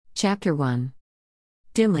Chapter 1.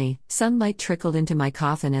 Dimly, sunlight trickled into my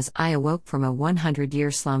coffin as I awoke from a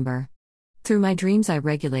 100-year slumber. Through my dreams I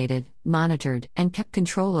regulated, monitored, and kept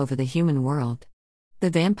control over the human world.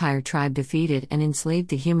 The vampire tribe defeated and enslaved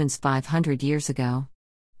the humans 500 years ago.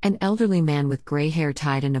 An elderly man with gray hair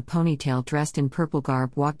tied in a ponytail dressed in purple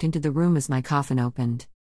garb walked into the room as my coffin opened.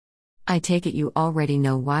 "I take it you already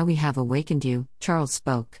know why we have awakened you," Charles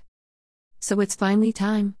spoke. "So it's finally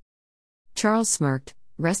time?" Charles smirked,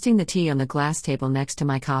 resting the tea on the glass table next to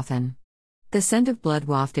my coffin. The scent of blood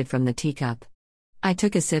wafted from the teacup. I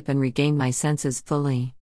took a sip and regained my senses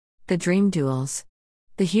fully. The dream duels.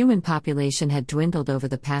 The human population had dwindled over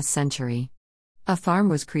the past century. A farm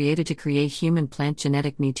was created to create human plant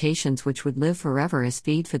genetic mutations which would live forever as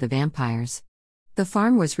feed for the vampires. The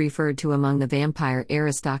farm was referred to among the vampire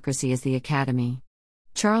aristocracy as the Academy.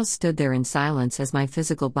 Charles stood there in silence as my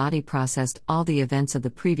physical body processed all the events of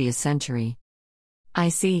the previous century. "I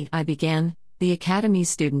see," I began, "the Academy's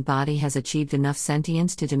student body has achieved enough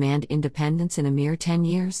sentience to demand independence in a mere 10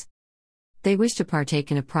 years. They wish to partake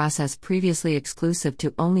in a process previously exclusive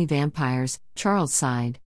to only vampires," Charles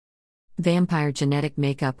sighed. Vampire genetic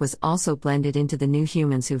makeup was also blended into the new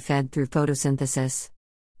humans who fed through photosynthesis.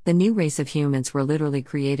 The new race of humans were literally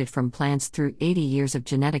created from plants through 80 years of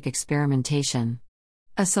genetic experimentation.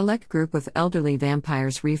 A select group of elderly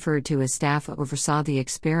vampires referred to as staff oversaw the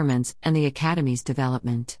experiments and the Academy's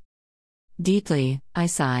development. Deeply, I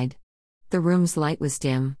sighed. The room's light was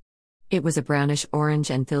dim. It was a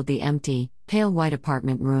brownish-orange and filled the empty, pale white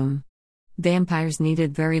apartment room. Vampires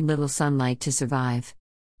needed very little sunlight to survive.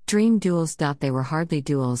 Dream duels. They were hardly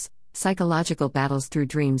duels, psychological battles through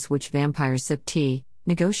dreams which vampires sipped tea,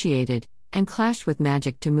 negotiated, and clashed with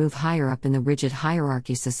magic to move higher up in the rigid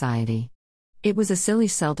hierarchy society. It was a silly,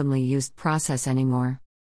 seldomly used process anymore.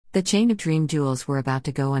 The chain of dream duels were about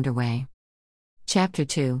to go underway. Chapter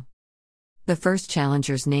 2. The first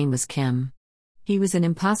challenger's name was Kim. He was an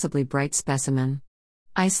impossibly bright specimen.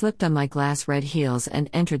 I slipped on my glass red heels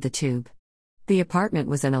and entered the tube. The apartment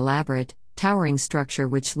was an elaborate, towering structure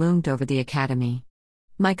which loomed over the Academy.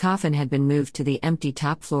 My coffin had been moved to the empty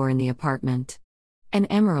top floor in the apartment. An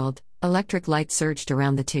emerald, electric light surged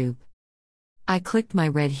around the tube. I clicked my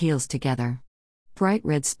red heels together. Bright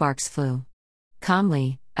red sparks flew.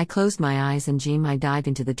 Calmly, I closed my eyes and I dived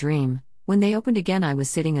into the dream. When they opened again, I was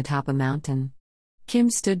sitting atop a mountain.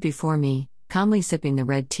 Kim stood before me, calmly sipping the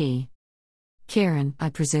red tea. "Karen, I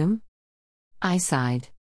presume?" I sighed.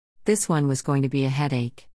 This one was going to be a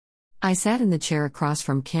headache. I sat in the chair across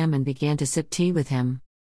from Kim and began to sip tea with him.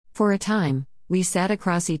 For a time, we sat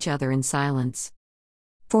across each other in silence.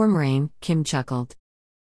 "Form rain," Kim chuckled.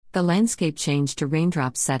 The landscape changed to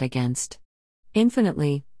raindrops set against.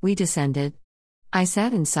 Infinitely, we descended. I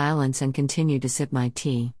sat in silence and continued to sip my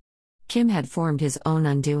tea. Kim had formed his own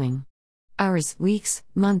undoing. Hours, weeks,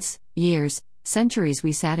 months, years, centuries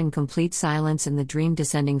we sat in complete silence in the dream,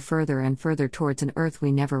 descending further and further towards an earth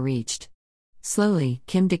we never reached. Slowly,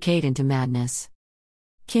 Kim decayed into madness.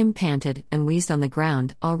 Kim panted and wheezed on the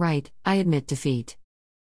ground. "All right, I admit defeat."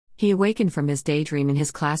 He awakened from his daydream in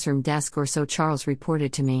his classroom desk, or so Charles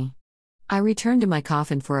reported to me. I returned to my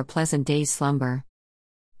coffin for a pleasant day's slumber.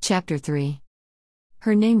 Chapter 3.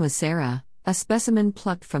 Her name was Sarah, a specimen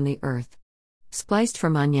plucked from the earth. Spliced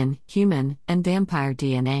from onion, human, and vampire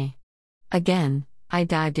DNA. Again, I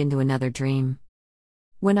dived into another dream.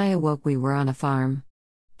 When I awoke, we were on a farm.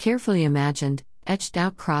 Carefully imagined,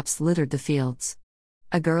 etched-out crops littered the fields.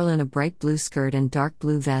 A girl in a bright blue skirt and dark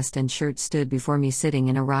blue vest and shirt stood before me, sitting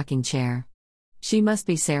in a rocking chair. She must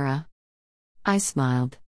be Sarah. I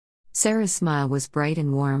smiled. Sarah's smile was bright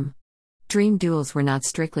and warm. Dream duels were not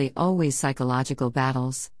strictly always psychological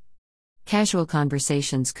battles. Casual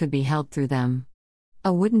conversations could be held through them.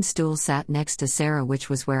 A wooden stool sat next to Sarah, which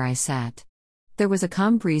was where I sat. There was a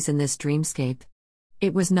calm breeze in this dreamscape.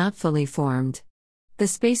 It was not fully formed. The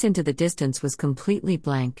space into the distance was completely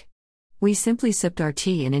blank. We simply sipped our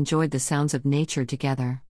tea and enjoyed the sounds of nature together.